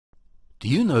Do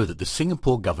you know that the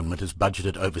Singapore government has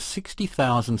budgeted over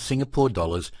 60,000 Singapore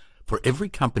dollars for every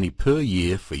company per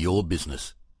year for your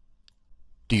business?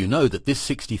 Do you know that this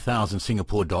 60,000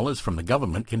 Singapore dollars from the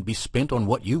government can be spent on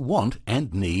what you want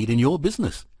and need in your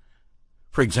business?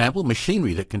 For example,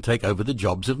 machinery that can take over the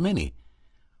jobs of many.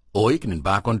 Or you can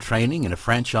embark on training in a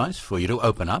franchise for you to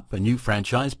open up a new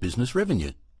franchise business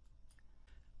revenue.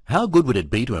 How good would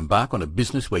it be to embark on a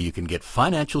business where you can get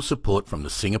financial support from the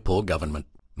Singapore government?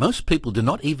 Most people do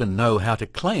not even know how to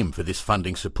claim for this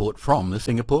funding support from the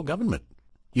Singapore government.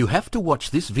 You have to watch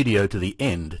this video to the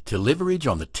end to leverage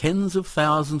on the tens of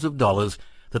thousands of dollars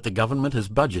that the government has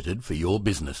budgeted for your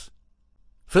business.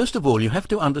 First of all, you have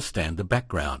to understand the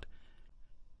background.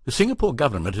 The Singapore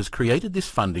government has created this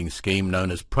funding scheme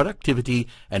known as Productivity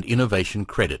and Innovation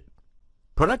Credit.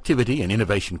 Productivity and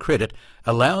Innovation Credit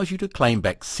allows you to claim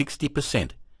back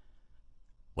 60%.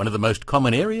 One of the most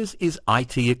common areas is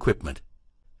IT equipment.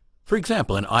 For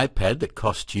example, an iPad that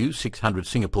costs you 600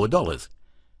 Singapore dollars.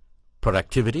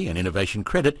 Productivity and Innovation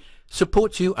Credit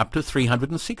supports you up to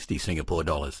 360 Singapore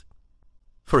dollars.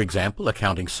 For example,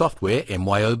 accounting software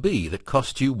MYOB that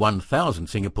costs you 1,000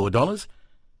 Singapore dollars.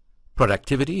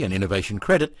 Productivity and Innovation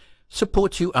Credit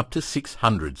supports you up to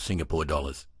 600 Singapore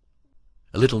dollars.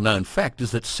 A little known fact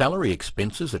is that salary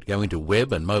expenses that go into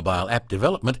web and mobile app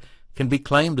development can be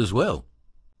claimed as well.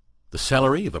 The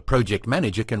salary of a project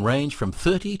manager can range from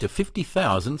 30 to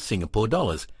 50,000 Singapore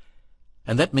dollars,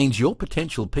 and that means your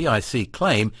potential PIC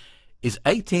claim is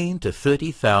 18 to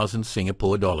 30,000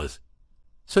 Singapore dollars.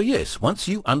 So yes, once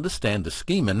you understand the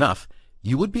scheme enough,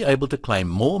 you would be able to claim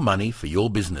more money for your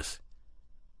business.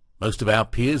 Most of our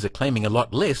peers are claiming a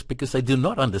lot less because they do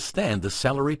not understand the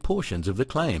salary portions of the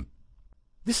claim.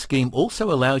 This scheme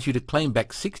also allows you to claim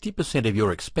back 60% of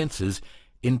your expenses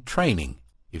in training.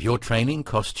 If your training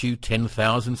costs you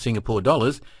 10,000 Singapore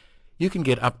dollars, you can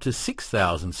get up to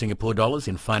 6,000 Singapore dollars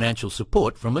in financial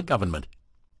support from the government.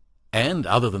 And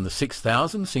other than the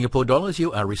 6,000 Singapore dollars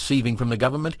you are receiving from the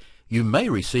government, you may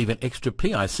receive an extra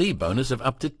PIC bonus of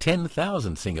up to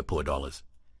 10,000 Singapore dollars.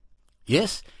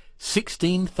 Yes,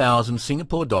 16,000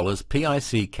 Singapore dollars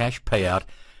PIC cash payout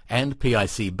and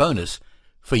PIC bonus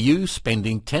for you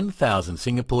spending 10,000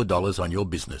 Singapore dollars on your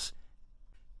business.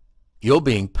 You're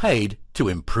being paid to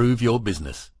improve your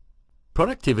business.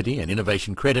 Productivity and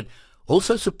Innovation Credit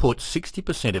also supports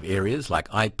 60% of areas like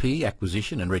IP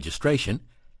acquisition and registration,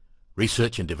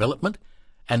 research and development,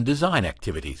 and design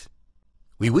activities.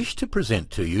 We wish to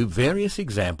present to you various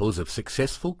examples of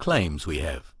successful claims we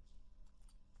have.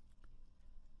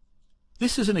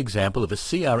 This is an example of a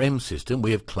CRM system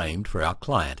we have claimed for our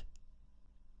client.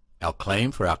 Our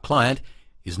claim for our client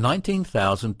is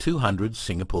 19,200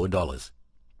 Singapore dollars.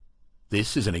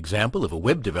 This is an example of a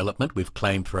web development we've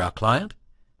claimed for our client.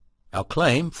 Our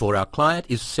claim for our client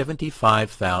is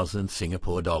 75,000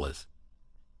 Singapore dollars.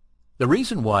 The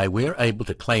reason why we're able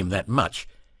to claim that much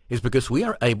is because we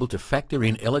are able to factor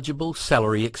in eligible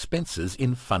salary expenses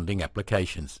in funding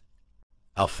applications.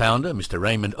 Our founder, Mr.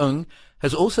 Raymond Ng,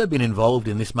 has also been involved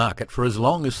in this market for as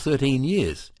long as 13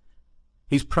 years.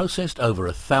 He's processed over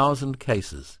 1,000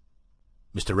 cases.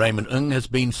 Mr. Raymond Ng has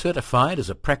been certified as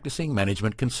a practicing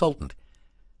management consultant.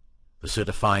 The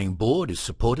certifying board is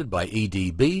supported by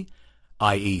EDB,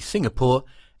 IE Singapore,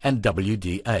 and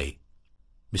WDA.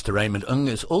 Mr. Raymond Ng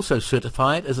is also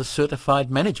certified as a certified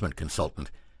management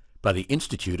consultant by the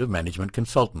Institute of Management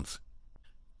Consultants.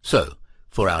 So,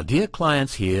 for our dear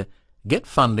clients here,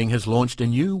 GetFunding has launched a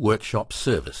new workshop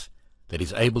service that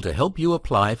is able to help you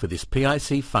apply for this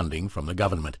PIC funding from the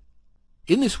government.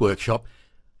 In this workshop,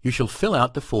 you shall fill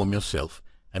out the form yourself,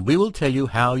 and we will tell you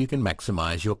how you can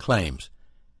maximize your claims.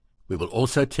 We will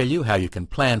also tell you how you can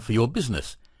plan for your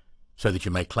business, so that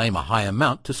you may claim a high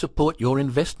amount to support your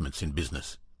investments in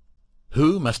business.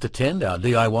 Who must attend our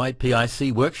DIY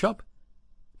PIC workshop?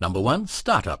 Number 1,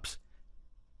 startups.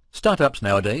 Startups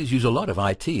nowadays use a lot of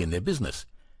IT in their business.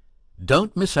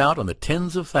 Don't miss out on the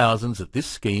tens of thousands that this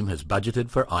scheme has budgeted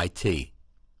for IT.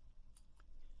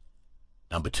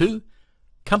 Number 2,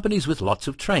 companies with lots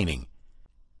of training.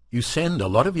 You send a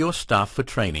lot of your staff for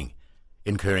training,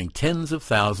 incurring tens of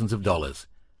thousands of dollars.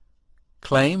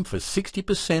 Claim for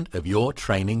 60% of your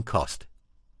training cost.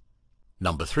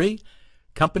 Number 3,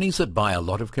 companies that buy a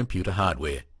lot of computer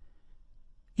hardware.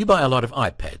 You buy a lot of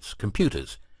iPads,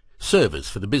 computers, servers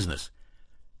for the business.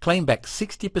 Claim back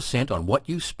 60% on what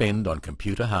you spend on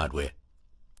computer hardware.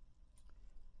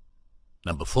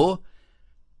 Number 4,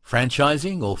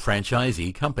 franchising or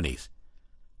franchisee companies.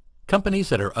 Companies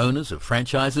that are owners of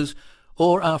franchises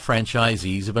or are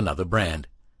franchisees of another brand.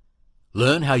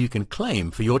 Learn how you can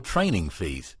claim for your training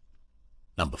fees.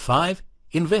 Number 5,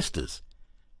 investors.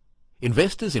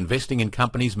 Investors investing in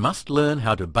companies must learn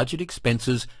how to budget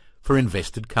expenses for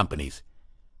invested companies.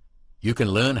 You can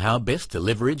learn how best to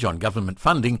leverage on government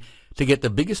funding to get the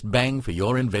biggest bang for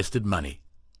your invested money.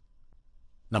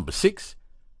 Number 6.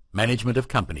 Management of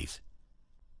companies.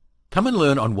 Come and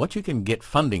learn on what you can get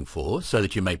funding for so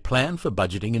that you may plan for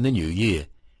budgeting in the new year.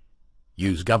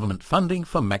 Use government funding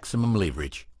for maximum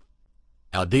leverage.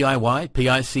 Our DIY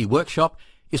PIC workshop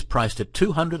is priced at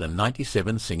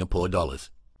 297 Singapore dollars.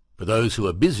 For those who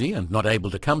are busy and not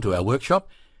able to come to our workshop,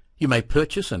 you may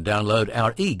purchase and download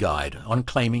our e-guide on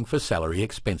claiming for salary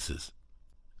expenses.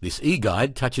 This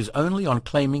e-guide touches only on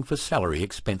claiming for salary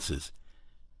expenses.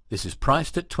 This is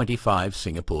priced at 25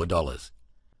 Singapore dollars.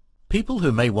 People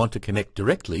who may want to connect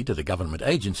directly to the government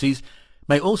agencies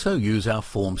may also use our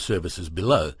form services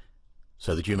below,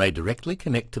 so that you may directly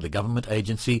connect to the government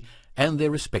agency and their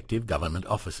respective government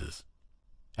offices.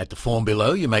 At the form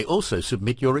below, you may also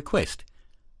submit your request.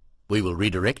 We will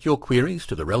redirect your queries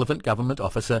to the relevant government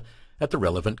officer at the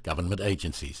relevant government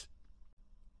agencies.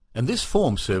 And this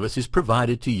form service is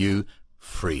provided to you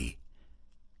free.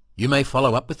 You may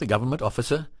follow up with the government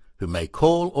officer, who may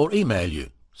call or email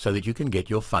you so that you can get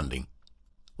your funding.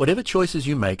 Whatever choices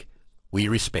you make, we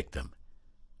respect them.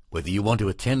 Whether you want to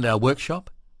attend our workshop,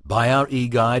 buy our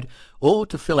e-guide, or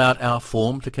to fill out our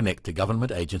form to connect to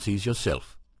government agencies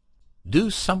yourself, do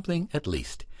something at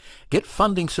least. Get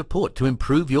funding support to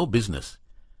improve your business.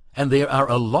 And there are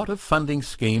a lot of funding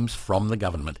schemes from the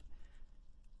government.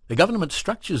 The government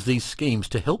structures these schemes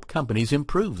to help companies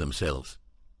improve themselves.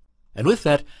 And with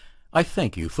that, I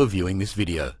thank you for viewing this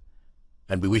video,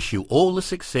 and we wish you all the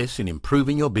success in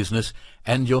improving your business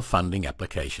and your funding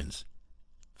applications.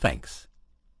 Thanks.